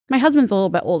My husband's a little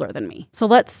bit older than me. So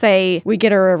let's say we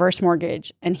get a reverse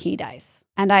mortgage and he dies.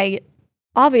 And I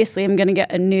obviously am going to get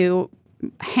a new,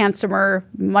 handsomer,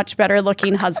 much better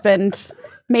looking husband,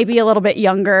 maybe a little bit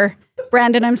younger.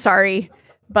 Brandon, I'm sorry,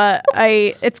 but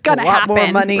it's going to happen. A lot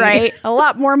more money. Right? A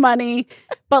lot more money.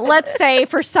 But let's say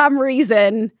for some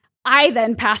reason I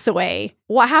then pass away.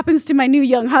 What happens to my new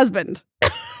young husband?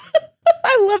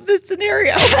 I love this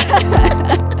scenario.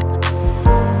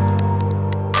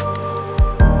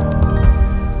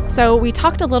 So we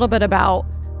talked a little bit about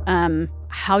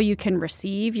how you can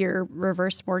receive your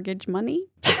reverse mortgage money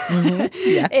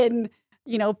in,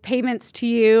 payments to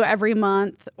you every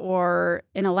month or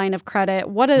in a line of credit.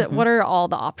 What are all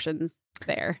the options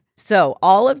there? So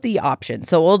all of the options.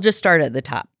 So we'll just start at the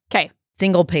top. Okay.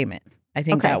 Single payment. I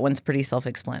think that one's pretty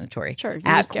self-explanatory. Sure.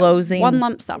 At closing. One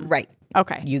lump sum. Right.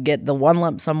 Okay. You get the one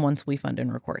lump sum once we fund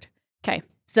and record. Okay.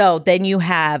 So then you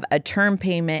have a term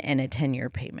payment and a 10-year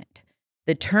payment.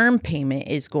 The term payment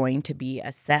is going to be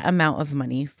a set amount of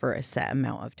money for a set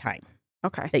amount of time.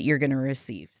 Okay. That you're going to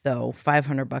receive. So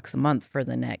 $500 a month for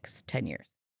the next 10 years.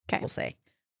 Okay. We'll say.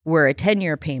 Where a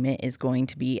 10-year payment is going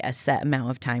to be a set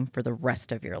amount of time for the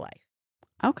rest of your life.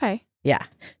 Okay. Yeah.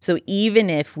 So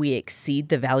even if we exceed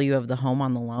the value of the home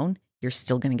on the loan, you're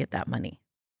still going to get that money.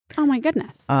 Oh my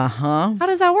goodness. Uh-huh. How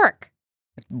does that work?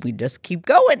 We just keep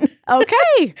going.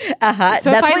 Okay. Uh-huh.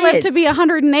 So That's if I live to be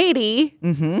 180,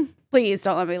 please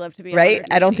don't let me live to be 180. Right?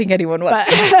 I don't think anyone wants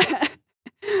to.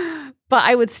 But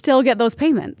I would still get those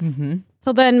payments.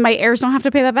 So then my heirs don't have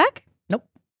to pay that back? Nope.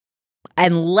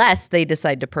 Unless they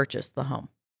decide to purchase the home.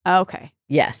 Okay.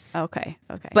 Yes. Okay.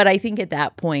 But I think at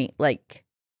that point, like,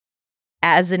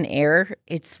 as an heir,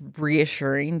 it's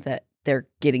reassuring that they're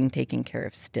getting taken care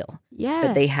of still. Yes.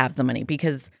 That they have the money.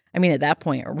 Because, I mean, at that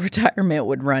point, a retirement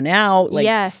would run out. Like,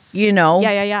 yes.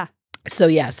 Yeah. So,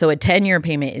 so a 10-year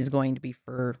payment is going to be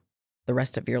for the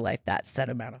rest of your life, that set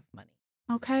amount of money.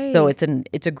 Okay. So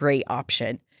it's a great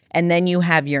option. And then you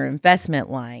have your investment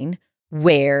line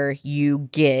where you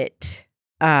get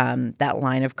that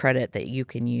line of credit that you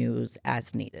can use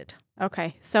as needed.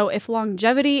 Okay. So if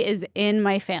longevity is in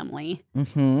my family,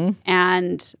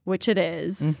 and which it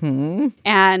is,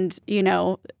 and,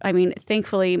 I mean,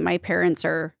 thankfully my parents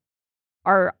are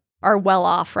well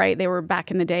off, right? They were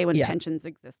back in the day when pensions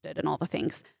existed and all the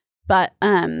things. But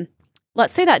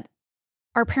let's say that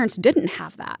our parents didn't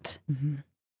have that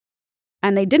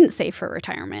and they didn't save for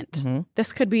retirement.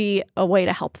 This could be a way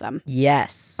to help them.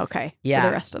 Yes. Okay. Yeah. For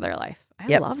the rest of their life.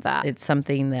 I love that. It's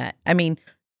something that, I mean,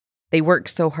 they work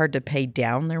so hard to pay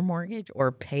down their mortgage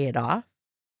or pay it off.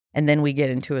 And then we get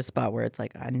into a spot where it's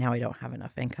like, now I don't have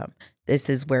enough income. This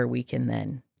is where we can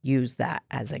then use that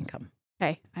as income.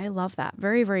 Okay. I love that.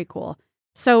 Very, very cool.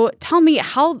 So tell me,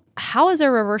 how is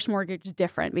a reverse mortgage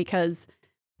different? Because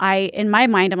in my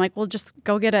mind, I'm like, well, just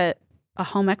go get a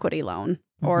home equity loan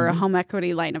or a home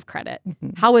equity line of credit.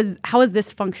 How is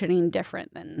this functioning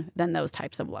different than those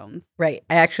types of loans? Right.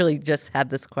 I actually just had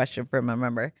this question from a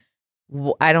member.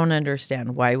 I don't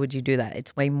understand. Why would you do that?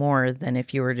 It's way more than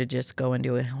if you were to just go and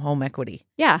do a home equity.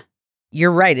 Yeah.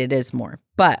 You're right. It is more.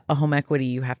 But a home equity,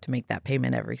 you have to make that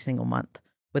payment every single month.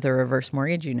 With a reverse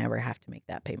mortgage, you never have to make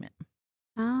that payment.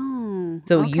 Oh.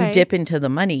 So you dip into the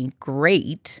money,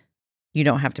 great. You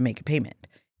don't have to make a payment.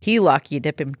 HELOC, you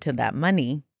dip into that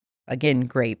money, again,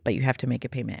 great, but you have to make a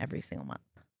payment every single month.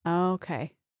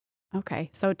 Okay.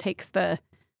 So it takes the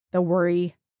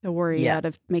worry out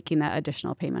of making that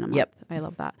additional payment a month. Yep. I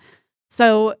love that.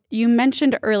 So you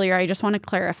mentioned earlier, I just want to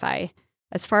clarify,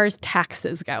 as far as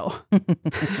taxes go,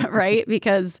 right?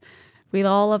 Because we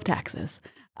all love taxes.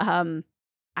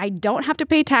 I don't have to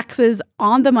pay taxes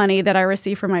on the money that I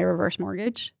receive from my reverse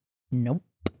mortgage. Nope.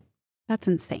 That's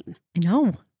insane. I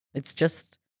know. It's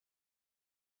just,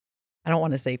 I don't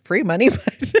want to say free money,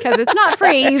 but because it's not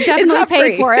free. You've definitely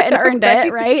paid for it and earned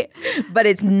it, right? But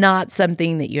it's not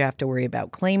something that you have to worry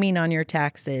about claiming on your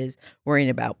taxes, worrying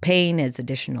about paying as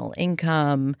additional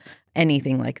income,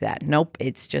 anything like that. Nope.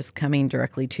 It's just coming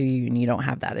directly to you and you don't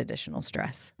have that additional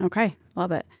stress. Okay.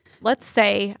 Love it. Let's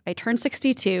say I turn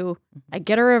 62, I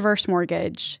get a reverse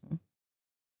mortgage,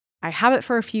 I have it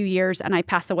for a few years, and I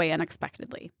pass away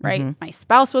unexpectedly, right? My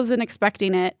spouse wasn't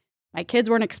expecting it. My kids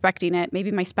weren't expecting it.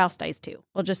 Maybe my spouse dies too.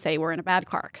 We'll just say we're in a bad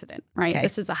car accident, right? Okay.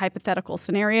 This is a hypothetical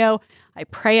scenario. I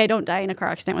pray I don't die in a car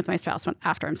accident with my spouse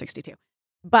after I'm 62.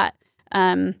 But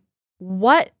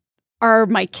what are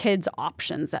my kids'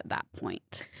 options at that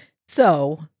point?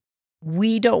 So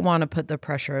we don't want to put the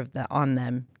pressure of that on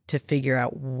them to figure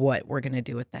out what we're going to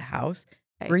do with the house.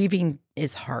 Okay. Grieving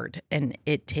is hard and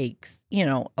it takes,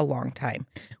 a long time.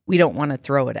 We don't want to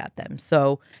throw it at them.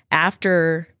 So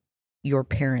after your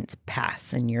parents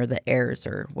pass and you're the heirs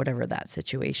or whatever that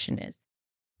situation is,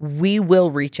 we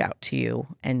will reach out to you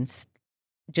and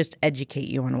just educate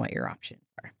you on what your options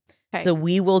are. Okay. So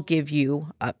we will give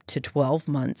you up to 12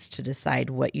 months to decide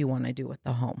what you want to do with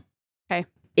the home. Okay.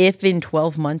 If in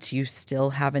 12 months you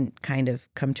still haven't kind of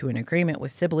come to an agreement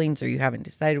with siblings or you haven't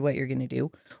decided what you're going to do,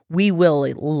 we will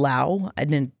allow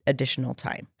an additional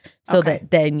time so that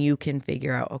then you can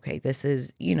figure out, okay, this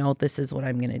is what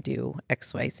I'm going to do,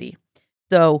 XYZ.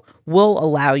 So we'll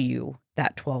allow you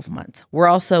that 12 months. We're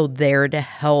also there to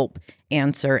help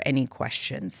answer any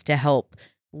questions, to help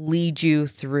lead you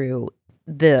through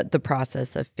the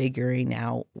process of figuring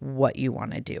out what you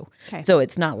want to do. Okay. So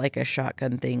it's not like a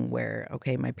shotgun thing where,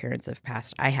 okay, my parents have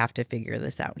passed, I have to figure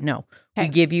this out. No, we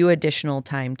give you additional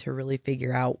time to really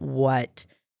figure out what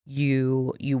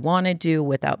you want to do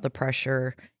without the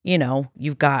pressure.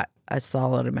 You've got a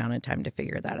solid amount of time to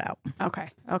figure that out.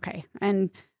 Okay. And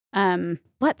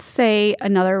let's say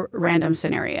another random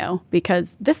scenario,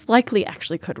 because this likely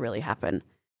actually could really happen.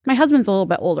 My husband's a little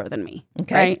bit older than me,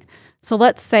 right? So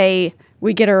let's say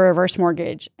we get a reverse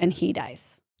mortgage and he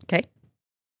dies. Okay.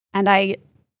 And I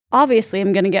obviously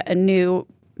am going to get a new,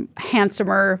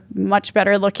 handsomer, much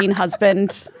better looking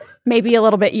husband, maybe a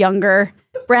little bit younger.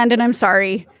 Brandon, I'm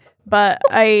sorry, but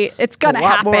it's going to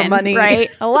happen, more money.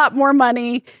 Right? A lot more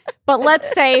money. But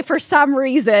let's say for some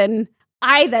reason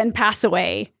I then pass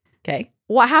away. Okay.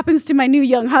 What happens to my new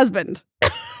young husband?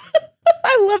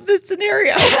 I love this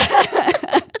scenario.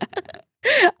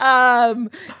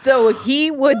 So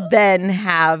he would then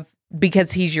have,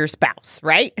 because he's your spouse,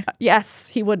 right? Yes,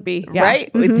 he would be. Yeah.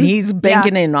 Right? Mm-hmm. He's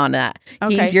banking in on that.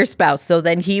 Okay. He's your spouse. So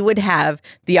then he would have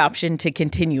the option to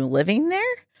continue living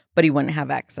there, but he wouldn't have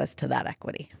access to that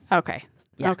equity. Okay.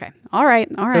 Yeah. Okay. All right.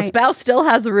 The spouse still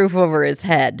has a roof over his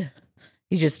head.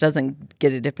 He just doesn't get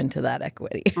to dip into that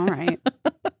equity. All right.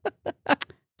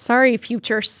 Sorry,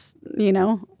 future,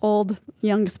 old,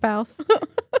 young spouse.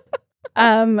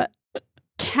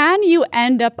 Can you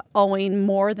end up owing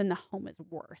more than the home is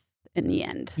worth in the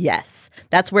end? Yes.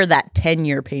 That's where that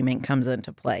 10-year payment comes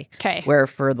into play. Okay. Where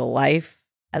for the life,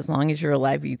 as long as you're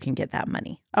alive, you can get that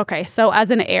money. Okay. So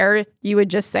as an heir, you would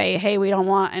just say, hey, we don't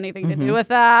want anything to do with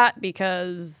that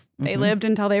because they lived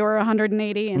until they were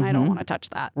 180 and I don't want to touch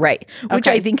that. Right. Which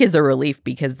I think is a relief,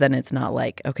 because then it's not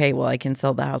like, okay, well, I can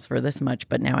sell the house for this much,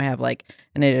 but now I have like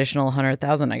an additional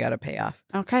 100,000 I got to pay off.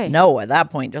 Okay. No, at that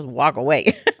point, just walk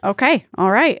away. Okay.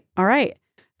 All right.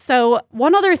 So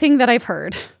one other thing that I've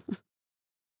heard,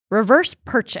 reverse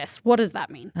purchase. What does that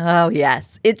mean? Oh,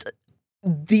 yes. It's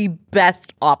the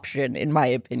best option, in my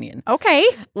opinion. Okay.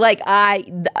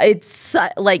 It's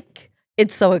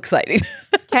so exciting.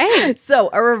 Okay. So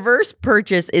a reverse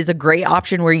purchase is a great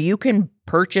option where you can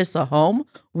purchase a home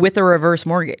with a reverse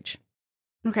mortgage.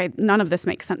 Okay. None of this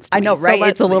makes sense to me. I know, right?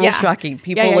 It's a little shocking.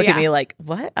 People look at me like,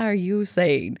 what are you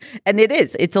saying? And it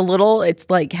is. It's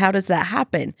like, how does that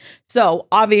happen? So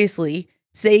obviously,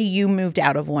 say you moved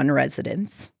out of one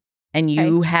residence and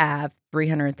you have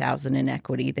 $300,000 in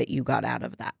equity that you got out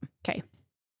of that. Okay.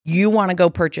 You want to go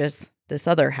purchase this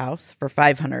other house for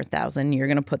 $500,000. You're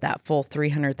going to put that full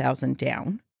 $300,000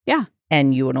 down. Yeah.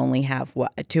 And you would only have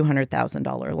a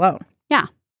 $200,000 loan. Yeah.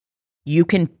 You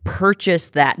can purchase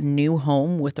that new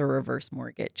home with a reverse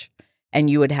mortgage, and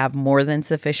you would have more than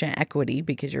sufficient equity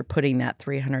because you're putting that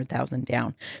 $300,000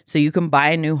 down. So you can buy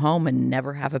a new home and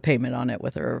never have a payment on it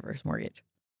with a reverse mortgage.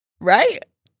 Right?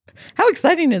 How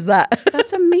exciting is that?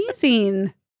 That's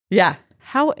amazing. Yeah.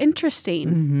 How interesting.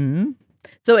 Mm-hmm.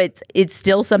 So it's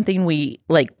still something we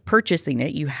like. Purchasing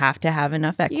it, you have to have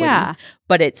enough equity. Yeah.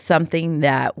 But it's something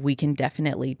that we can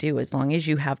definitely do. As long as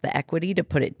you have the equity to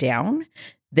put it down,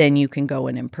 then you can go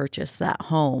in and purchase that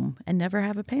home and never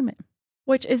have a payment.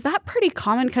 Which, is that pretty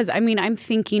common? Because I'm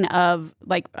thinking of,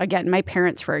 like, again, my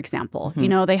parents, for example,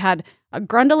 they had a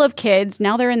grundle of kids.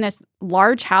 Now they're in this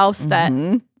large house that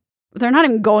they're not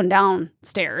even going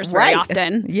downstairs very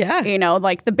often. Yeah.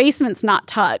 Like the basement's not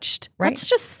touched. Right. Let's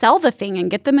just sell the thing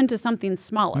and get them into something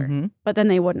smaller. But then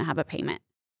they wouldn't have a payment.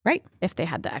 Right. If they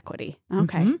had the equity.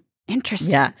 Okay.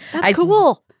 Interesting. Yeah. That's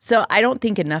cool. So I don't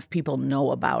think enough people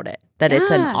know about it, that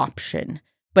it's an option,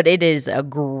 but it is a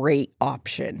great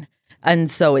option.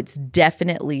 And so it's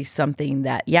definitely something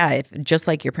that, if just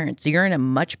like your parents, you're in a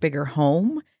much bigger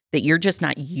home that you're just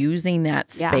not using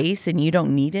that space and you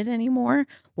don't need it anymore.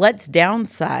 Let's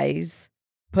downsize,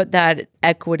 put that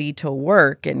equity to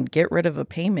work and get rid of a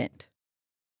payment.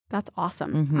 That's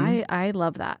awesome. I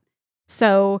love that.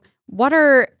 So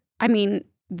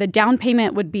the down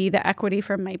payment would be the equity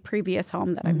from my previous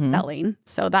home that I'm selling.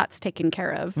 So that's taken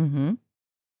care of.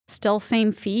 Still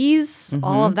same fees,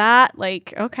 all of that.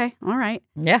 Like, okay, all right.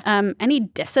 Yeah. Any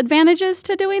disadvantages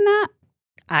to doing that?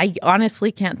 I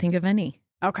honestly can't think of any.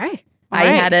 Okay.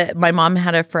 My mom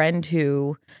had a friend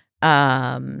who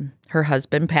her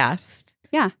husband passed.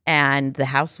 Yeah. And the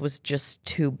house was just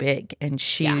too big, and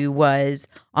she was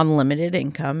on limited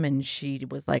income, and she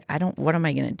was like, what am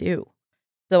I going to do?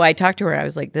 So I talked to her. I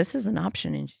was like, this is an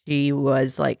option. And she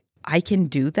was like, I can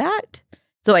do that.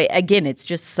 So again, it's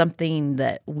just something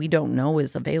that we don't know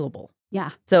is available.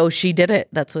 Yeah. So she did it.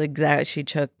 That's what exactly. She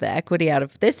took the equity out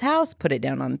of this house, put it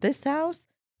down on this house,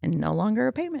 and no longer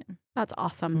a payment. That's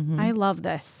awesome. I love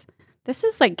this. This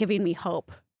is like giving me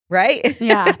hope. Right?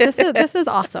 Yeah. This is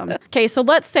awesome. Okay. So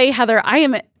let's say, Heather,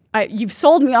 you've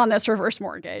sold me on this reverse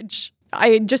mortgage.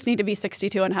 I just need to be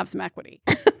 62 and have some equity.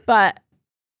 But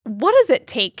what does it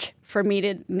take for me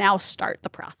to now start the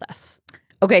process?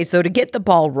 Okay. So to get the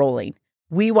ball rolling,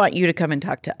 we want you to come and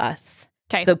talk to us.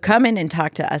 Okay. So come in and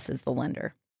talk to us as the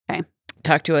lender. Okay.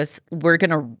 Talk to us. We're going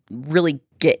to really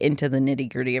get into the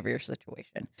nitty-gritty of your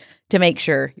situation to make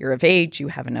sure you're of age, you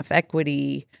have enough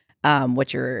equity,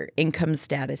 what your income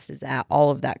status is at,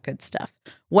 all of that good stuff.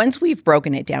 Once we've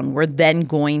broken it down, we're then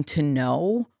going to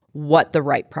know what the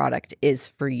right product is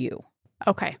for you.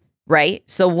 Okay. Right?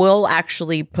 So we'll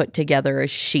actually put together a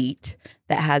sheet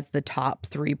that has the top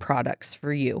 3 products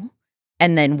for you.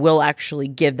 And then we'll actually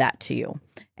give that to you.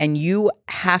 And you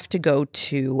have to go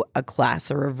to a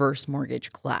class, a reverse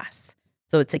mortgage class.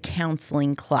 So it's a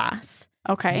counseling class.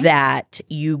 Okay. That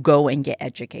you go and get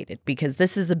educated, because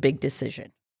this is a big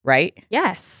decision, right?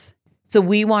 Yes. So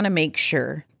we want to make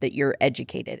sure that you're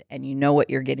educated and you know what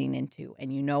you're getting into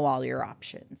and you know all your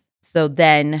options. So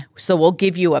we'll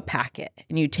give you a packet,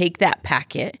 and you take that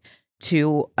packet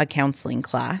to a counseling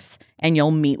class, and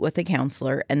you'll meet with a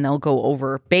counselor, and they'll go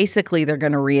over, basically they're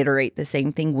going to reiterate the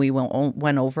same thing we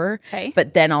went over, okay,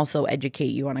 but then also educate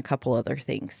you on a couple other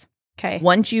things. Okay.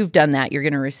 Once you've done that, you're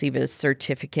going to receive a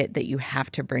certificate that you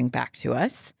have to bring back to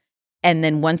us. And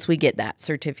then once we get that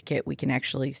certificate, we can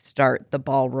actually start the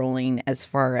ball rolling as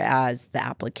far as the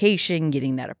application,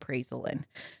 getting that appraisal in.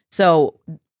 So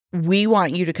we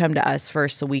want you to come to us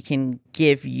first so we can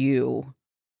give you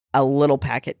a little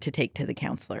packet to take to the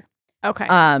counselor. Okay.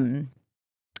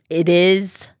 It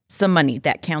is some money.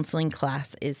 That counseling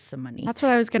class is some money. That's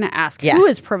what I was going to ask. Yeah. Who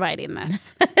is providing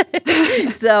this?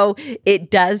 So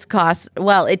it does cost,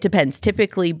 well, it depends,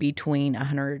 typically between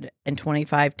 $125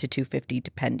 to $250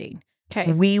 depending.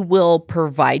 Okay. We will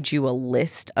provide you a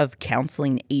list of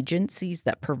counseling agencies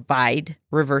that provide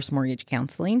reverse mortgage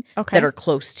counseling that are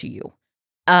close to you.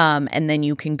 And then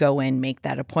you can go in, make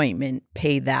that appointment,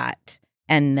 pay that,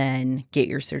 and then get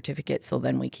your certificate, so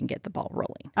then we can get the ball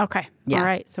rolling. Okay. Yeah. All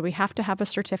right. So we have to have a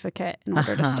certificate in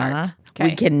order to start. Okay.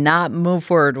 We cannot move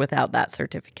forward without that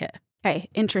certificate. Okay.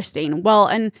 Interesting. Well,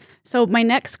 and so my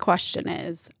next question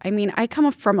is, I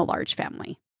come from a large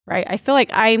family, right? I feel like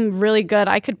I'm really good.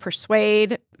 I could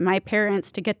persuade my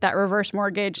parents to get that reverse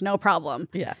mortgage, no problem.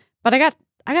 Yeah. But I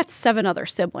got 7 other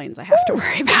siblings I have to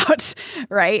worry about,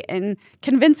 right? And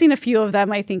convincing a few of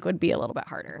them, I think, would be a little bit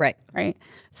harder. Right. Right.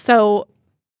 So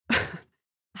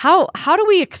how do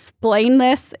we explain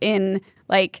this in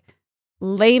like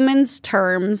layman's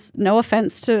terms? No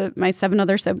offense to my 7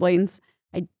 other siblings.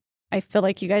 I feel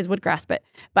like you guys would grasp it.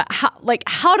 But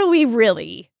how do we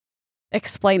really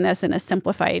explain this in a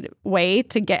simplified way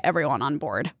to get everyone on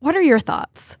board? What are your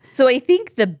thoughts? So I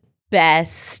think the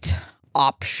best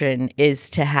option is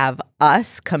to have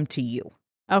us come to you.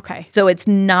 Okay. So it's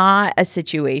not a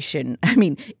situation.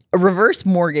 A reverse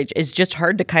mortgage is just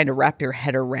hard to kind of wrap your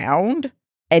head around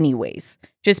anyways,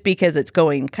 just because it's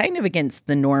going kind of against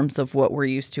the norms of what we're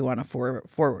used to on a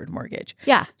forward mortgage.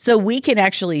 Yeah. So we can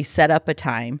actually set up a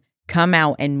time, come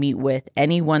out and meet with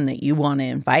anyone that you want to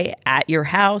invite at your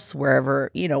house, wherever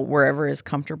is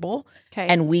comfortable. Okay.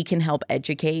 And we can help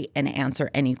educate and answer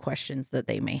any questions that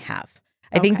they may have.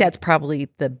 I think that's probably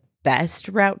the best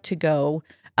route to go.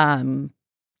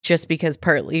 Just because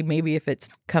partly maybe if it's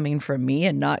coming from me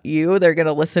and not you, they're going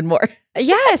to listen more.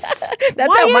 Yes.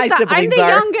 That's how my siblings are. I'm the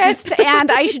youngest and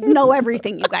I should know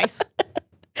everything, you guys.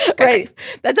 Right.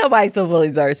 That's how my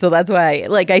siblings are. So that's why,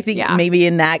 I think maybe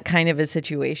in that kind of a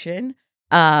situation,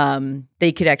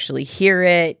 they could actually hear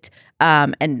it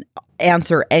and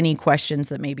answer any questions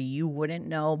that maybe you wouldn't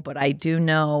know, but I do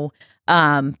know.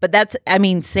 But that's,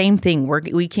 same thing.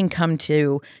 We can come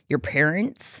to your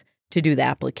parents to do the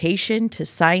application, to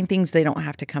sign things. They don't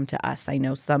have to come to us. I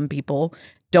know some people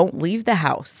don't leave the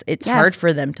house. It's hard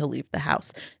for them to leave the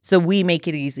house. So we make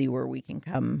it easy where we can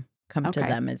come to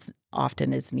them as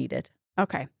often as needed.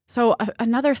 Okay. So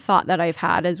another thought that I've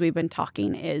had as we've been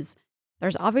talking is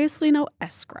there's obviously no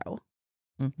escrow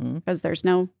because there's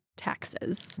no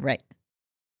taxes. Right.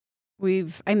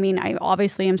 I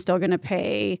obviously am still going to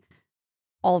pay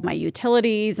all of my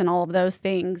utilities and all of those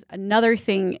things. Another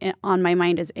thing on my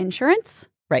mind is insurance.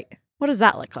 Right. What does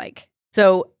that look like?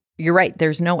 So you're right.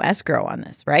 There's no escrow on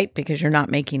this, right? Because you're not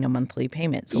making a monthly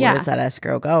payment. So where's that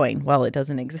escrow going? Well, it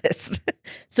doesn't exist.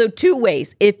 So 2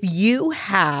 ways. If you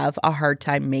have a hard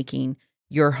time making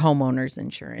your homeowner's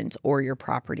insurance or your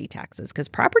property taxes, because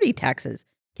property taxes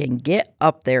can get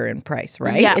up there in price,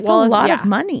 right? Yeah, it's a lot of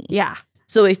money. Yeah.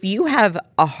 So if you have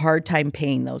a hard time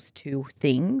paying those 2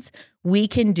 things, we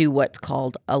can do what's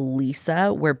called a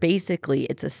LISA, where basically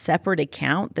it's a separate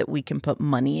account that we can put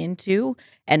money into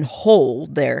and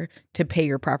hold there to pay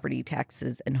your property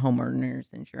taxes and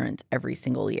homeowners insurance every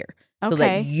single year. So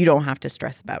that you don't have to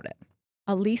stress about it.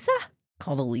 A LISA?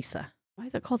 Called a LISA. Why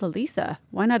is it called a LISA?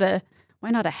 Why not a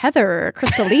Heather or a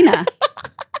Kristalina?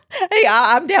 Hey,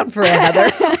 I'm down for a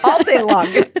Heather all day long.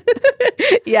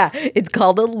 Yeah, it's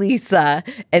called a LISA,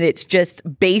 and it's just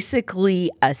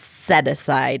basically a set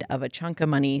aside of a chunk of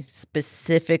money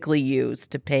specifically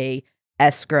used to pay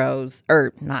escrows,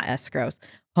 or not escrows,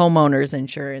 homeowners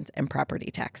insurance and property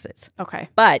taxes. Okay.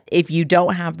 But if you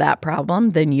don't have that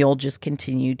problem, then you'll just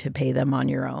continue to pay them on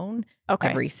your own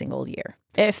every single year.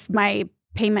 If my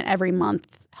payment every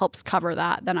month helps cover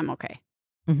that, then I'm okay.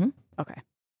 Okay.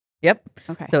 Yep.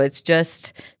 Okay. So it's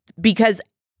just because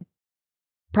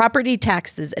property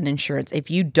taxes and insurance,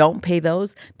 if you don't pay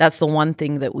those, that's the one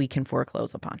thing that we can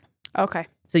foreclose upon. Okay.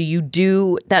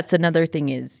 So that's another thing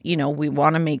is, we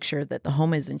want to make sure that the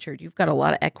home is insured. You've got a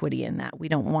lot of equity in that. We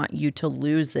don't want you to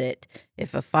lose it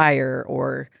if a fire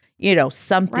or,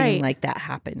 something like that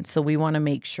happens. So we want to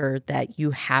make sure that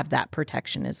you have that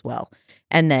protection as well.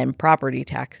 And then property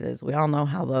taxes, we all know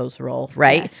how those roll,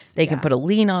 right? Yes, They can put a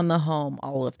lien on the home,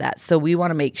 all of that. So we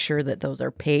want to make sure that those are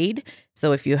paid.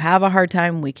 So if you have a hard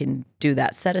time, we can do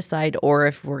that set aside. Or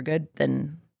if we're good,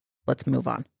 then let's move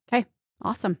on. Okay.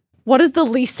 Awesome. What does the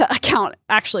LISA account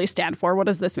actually stand for? What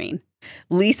does this mean?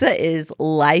 LISA is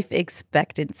life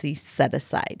expectancy set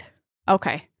aside.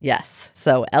 Okay. Yes.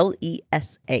 So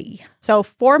LESA. So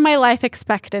for my life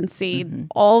expectancy,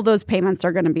 all those payments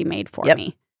are going to be made for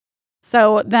me.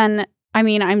 So then,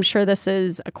 I'm sure this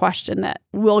is a question that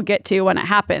we'll get to when it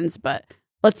happens, but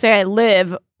let's say I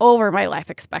live over my life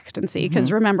expectancy,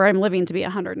 because remember, I'm living to be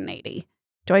 180.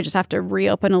 Do I just have to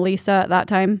reopen a LISA at that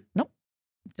time? Nope.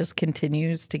 Just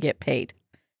continues to get paid.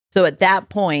 So at that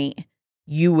point,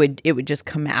 it would just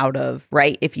come out of,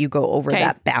 right? If you go over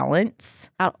that balance.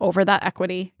 Out over that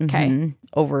equity. Okay.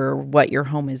 Over what your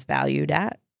home is valued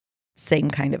at.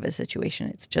 Same kind of a situation.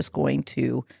 It's just going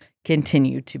to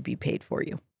continue to be paid for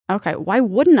you. Okay. Why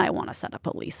wouldn't I want to set up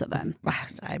a LISA then?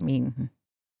 I don't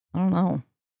know.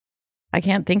 I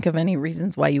can't think of any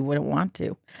reasons why you wouldn't want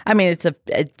to.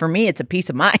 For me, it's a peace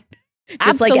of mind. Just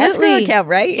Absolutely. like escrow account,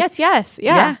 right? Yes.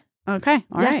 Yeah. Okay.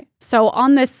 All right. So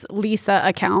on this LISA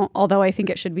account, although I think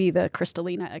it should be the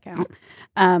Kristalina account,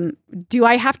 do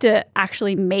I have to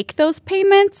actually make those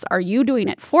payments? Are you doing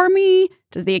it for me?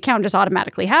 Does the account just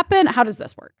automatically happen? How does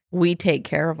this work? We take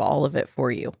care of all of it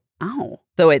for you. Oh.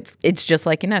 So it's just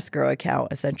like an escrow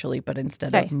account essentially, but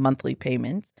instead of monthly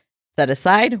payments set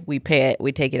aside, we pay it.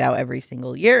 We take it out every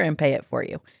single year and pay it for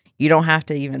you. You don't have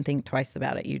to even think twice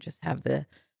about it. You just have the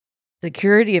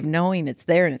security of knowing it's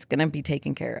there and it's going to be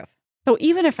taken care of. So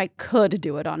even if I could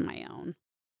do it on my own,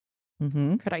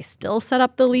 could I still set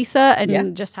up the LISA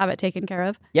and just have it taken care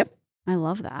of? Yep. I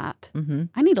love that.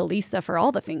 I need a LISA for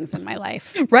all the things in my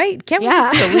life. Right? Can't we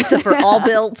just do a LISA for all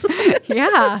bills?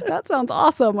 Yeah, that sounds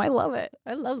awesome. I love it.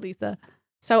 I love LISA.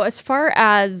 So as far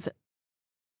as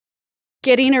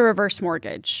getting a reverse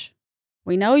mortgage,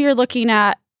 we know you're looking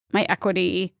at my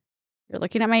equity. You're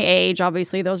looking at my age.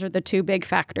 Obviously, those are the 2 big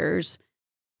factors.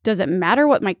 Does it matter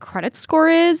what my credit score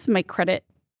is? My credit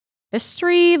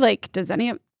history?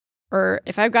 Or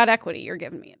if I've got equity, you're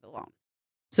giving me the loan.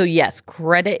 So yes,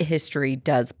 credit history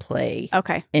does play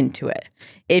into it.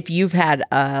 If you've had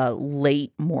a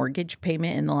late mortgage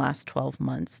payment in the last 12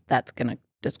 months, that's going to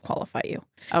disqualify you.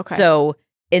 Okay. So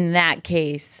in that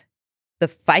case, the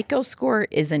FICO score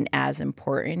isn't as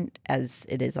important as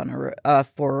it is on a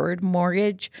forward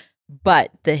mortgage,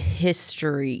 but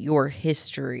your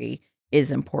history is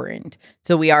important.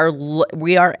 So we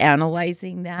are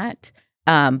analyzing that,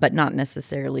 but not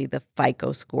necessarily the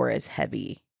FICO score as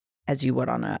heavy as you would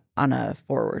on a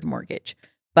forward mortgage.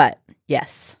 But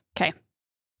yes. Okay.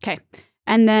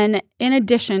 And then in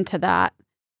addition to that,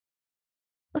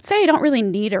 let's say I don't really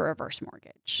need a reverse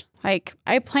mortgage. Like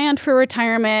I planned for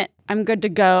retirement, I'm good to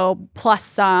go, plus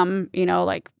some,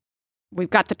 we've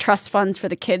got the trust funds for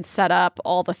the kids set up,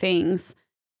 all the things.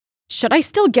 Should I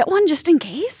still get one just in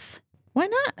case? Why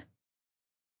not?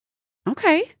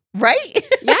 Okay. Right?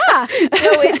 Yeah.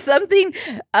 So it's something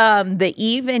that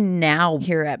even now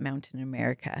here at Mountain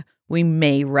America, we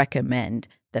may recommend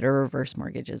that a reverse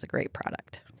mortgage is a great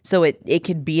product. So it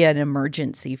could be an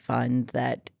emergency fund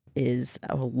that is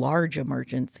a large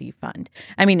emergency fund.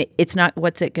 I mean, it's not,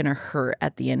 what's it going to hurt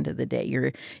at the end of the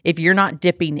day? If you're not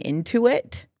dipping into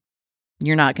it,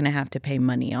 you're not going to have to pay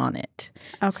money on it.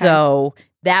 Okay. So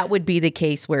that would be the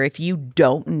case where if you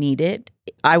don't need it,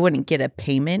 I wouldn't get a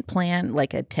payment plan,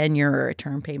 like a 10-year or a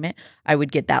term payment. I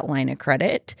would get that line of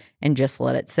credit and just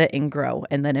let it sit and grow.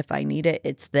 And then if I need it,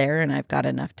 it's there and I've got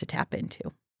enough to tap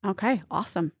into. Okay.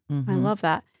 Awesome. Mm-hmm. I love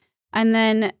that. And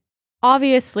then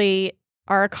obviously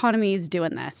our economy is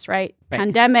doing this, right?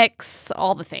 Pandemics,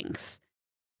 all the things.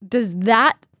 Does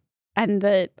that and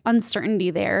the uncertainty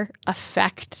there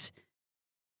affect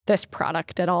this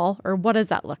product at all? Or what does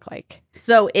that look like?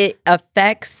 So it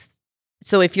affects,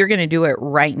 so if you're going to do it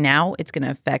right now, it's going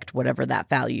to affect whatever that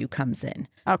value comes in.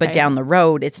 Okay. But down the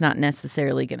road, it's not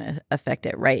necessarily going to affect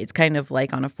it, right? It's kind of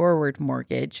like on a forward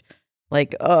mortgage,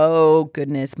 like, oh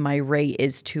goodness, my rate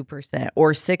is 2%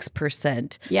 or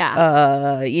 6%. Yeah.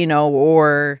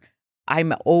 Or I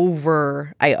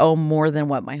owe more than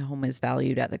what my home is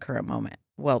valued at the current moment.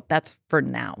 Well, that's for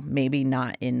now, maybe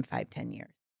not in 5-10 years.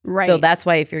 Right. So that's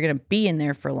why if you're going to be in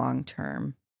there for long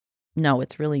term, no,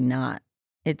 it's really not.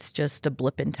 It's just a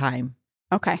blip in time.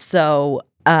 Okay. So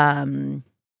I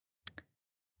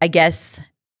guess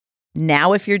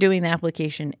now if you're doing the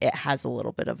application, it has a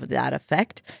little bit of that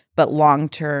effect, but long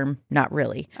term, not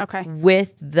really. Okay.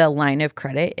 With the line of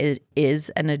credit, it is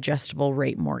an adjustable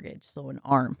rate mortgage, so an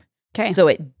ARM. Okay. So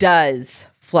it does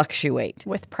fluctuate.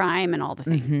 With prime and all the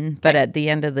things. Mm-hmm. But at the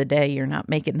end of the day, you're not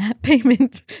making that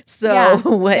payment.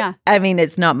 So I mean,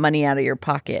 it's not money out of your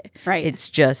pocket. Right. It's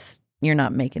just you're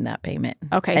not making that payment.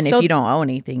 Okay. And if you don't owe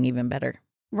anything, even better.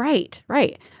 Right.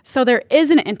 So there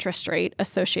is an interest rate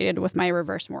associated with my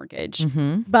reverse mortgage,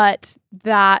 Mm-hmm. but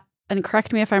that, and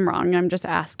correct me if I'm wrong, I'm just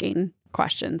asking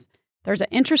questions. There's an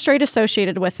interest rate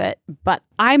associated with it, but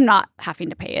I'm not having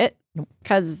to pay it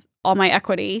because all my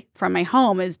equity from my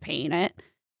home is paying it.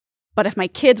 But if my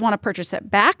kids want to purchase it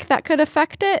back, that could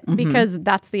affect it because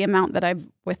that's the amount that I've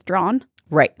withdrawn.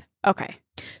 Right. Okay.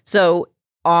 So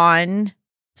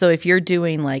if you're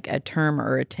doing like a term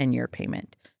or a 10-year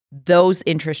payment, those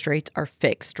interest rates are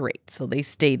fixed rates. So they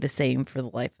stay the same for the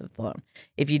life of the loan.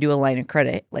 If you do a line of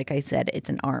credit, like I said, it's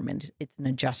an ARM and it's an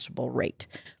adjustable rate.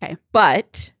 Okay.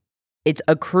 But it's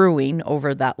accruing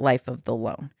over that life of the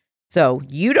loan. So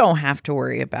you don't have to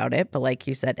worry about it. But like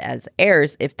you said, as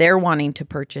heirs, if they're wanting to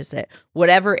purchase it,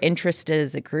 whatever interest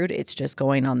is accrued, it's just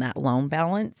going on that loan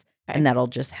balance. Okay. And that'll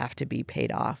just have to be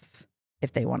paid off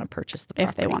if they want to purchase the property.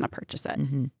 If they want to purchase it.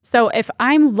 Mm-hmm. So if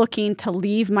I'm looking to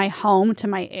leave my home to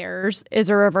my heirs, is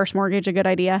a reverse mortgage a good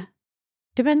idea?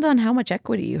 Depends on how much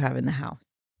equity you have in the house.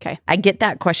 Okay. I get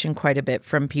that question quite a bit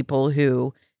from people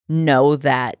who know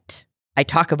that I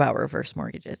talk about reverse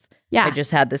mortgages. Yeah. I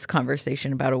just had this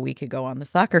conversation about a week ago on the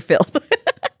soccer field.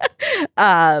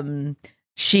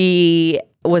 She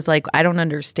was like, I don't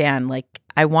understand. Like,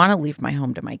 I want to leave my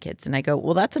home to my kids. And I go,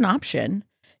 well, that's an option.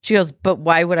 She goes, but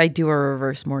why would I do a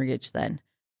reverse mortgage then?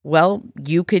 Well,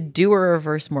 you could do a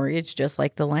reverse mortgage just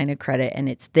like the line of credit, and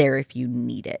it's there if you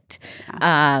need it.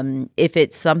 Yeah. If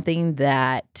it's something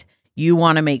that you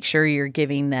want to make sure you're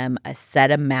giving them a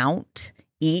set amount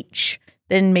each,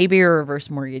 then maybe a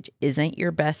reverse mortgage isn't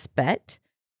your best bet.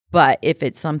 But if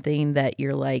it's something that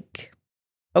you're like,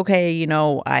 okay,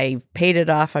 I've paid it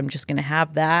off, I'm just going to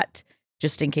have that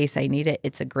just in case I need it,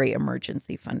 it's a great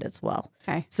emergency fund as well.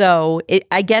 Okay. So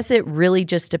I guess it really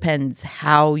just depends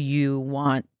how you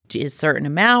want a certain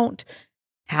amount,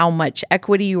 how much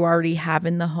equity you already have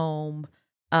in the home,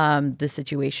 the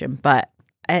situation. But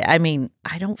I mean,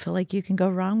 I don't feel like you can go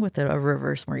wrong with a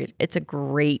reverse mortgage. It's a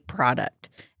great product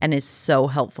and is so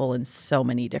helpful in so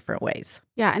many different ways.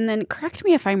 Yeah. And then correct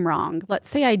me if I'm wrong. Let's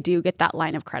say I do get that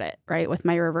line of credit, right, with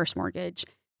my reverse mortgage.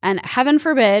 And heaven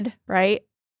forbid, right,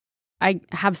 I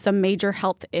have some major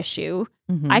health issue.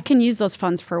 Mm-hmm. I can use those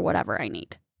funds for whatever I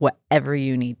need. Whatever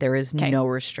you need. There is no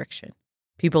restriction.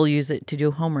 People use it to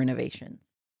do home renovations,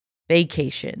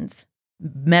 vacations,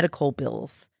 medical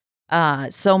bills,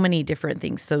 so many different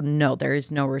things. So no, there is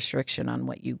no restriction on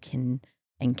what you can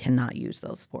and cannot use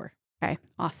those for. Okay,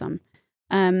 awesome.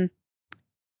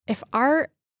 If our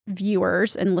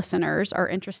viewers and listeners are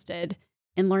interested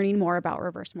in learning more about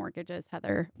reverse mortgages,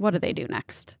 Heather, what do they do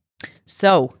next?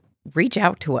 So reach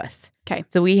out to us. Okay.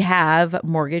 So we have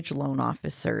mortgage loan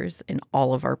officers in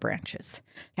all of our branches.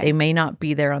 Okay. They may not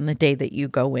be there on the day that you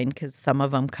go in because some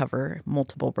of them cover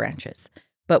multiple branches,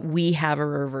 but we have a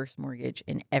reverse mortgage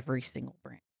in every single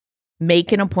branch.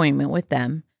 Make an appointment with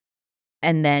them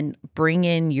and then bring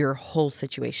in your whole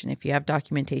situation. If you have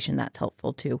documentation, that's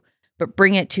helpful too. But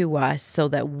bring it to us so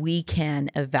that we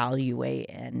can evaluate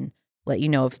and let you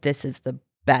know if this is the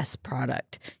best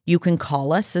product. You can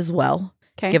call us as well.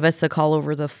 Okay. Give us a call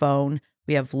over the phone.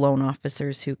 We have loan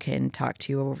officers who can talk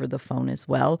to you over the phone as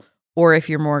well. Or if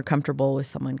you're more comfortable with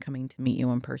someone coming to meet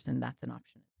you in person, that's an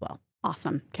option as well.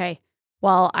 Awesome. Okay.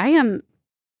 Well, I'm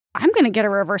going to get a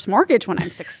reverse mortgage when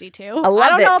I'm 62. I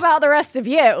don't know about the rest of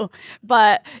you,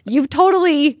 but you've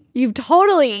totally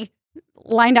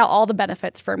lined out all the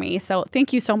benefits for me. So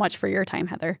thank you so much for your time,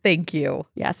 Heather. Thank you.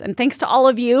 Yes. And thanks to all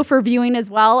of you for viewing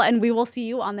as well. And we will see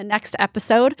you on the next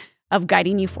episode of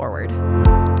Guiding You Forward.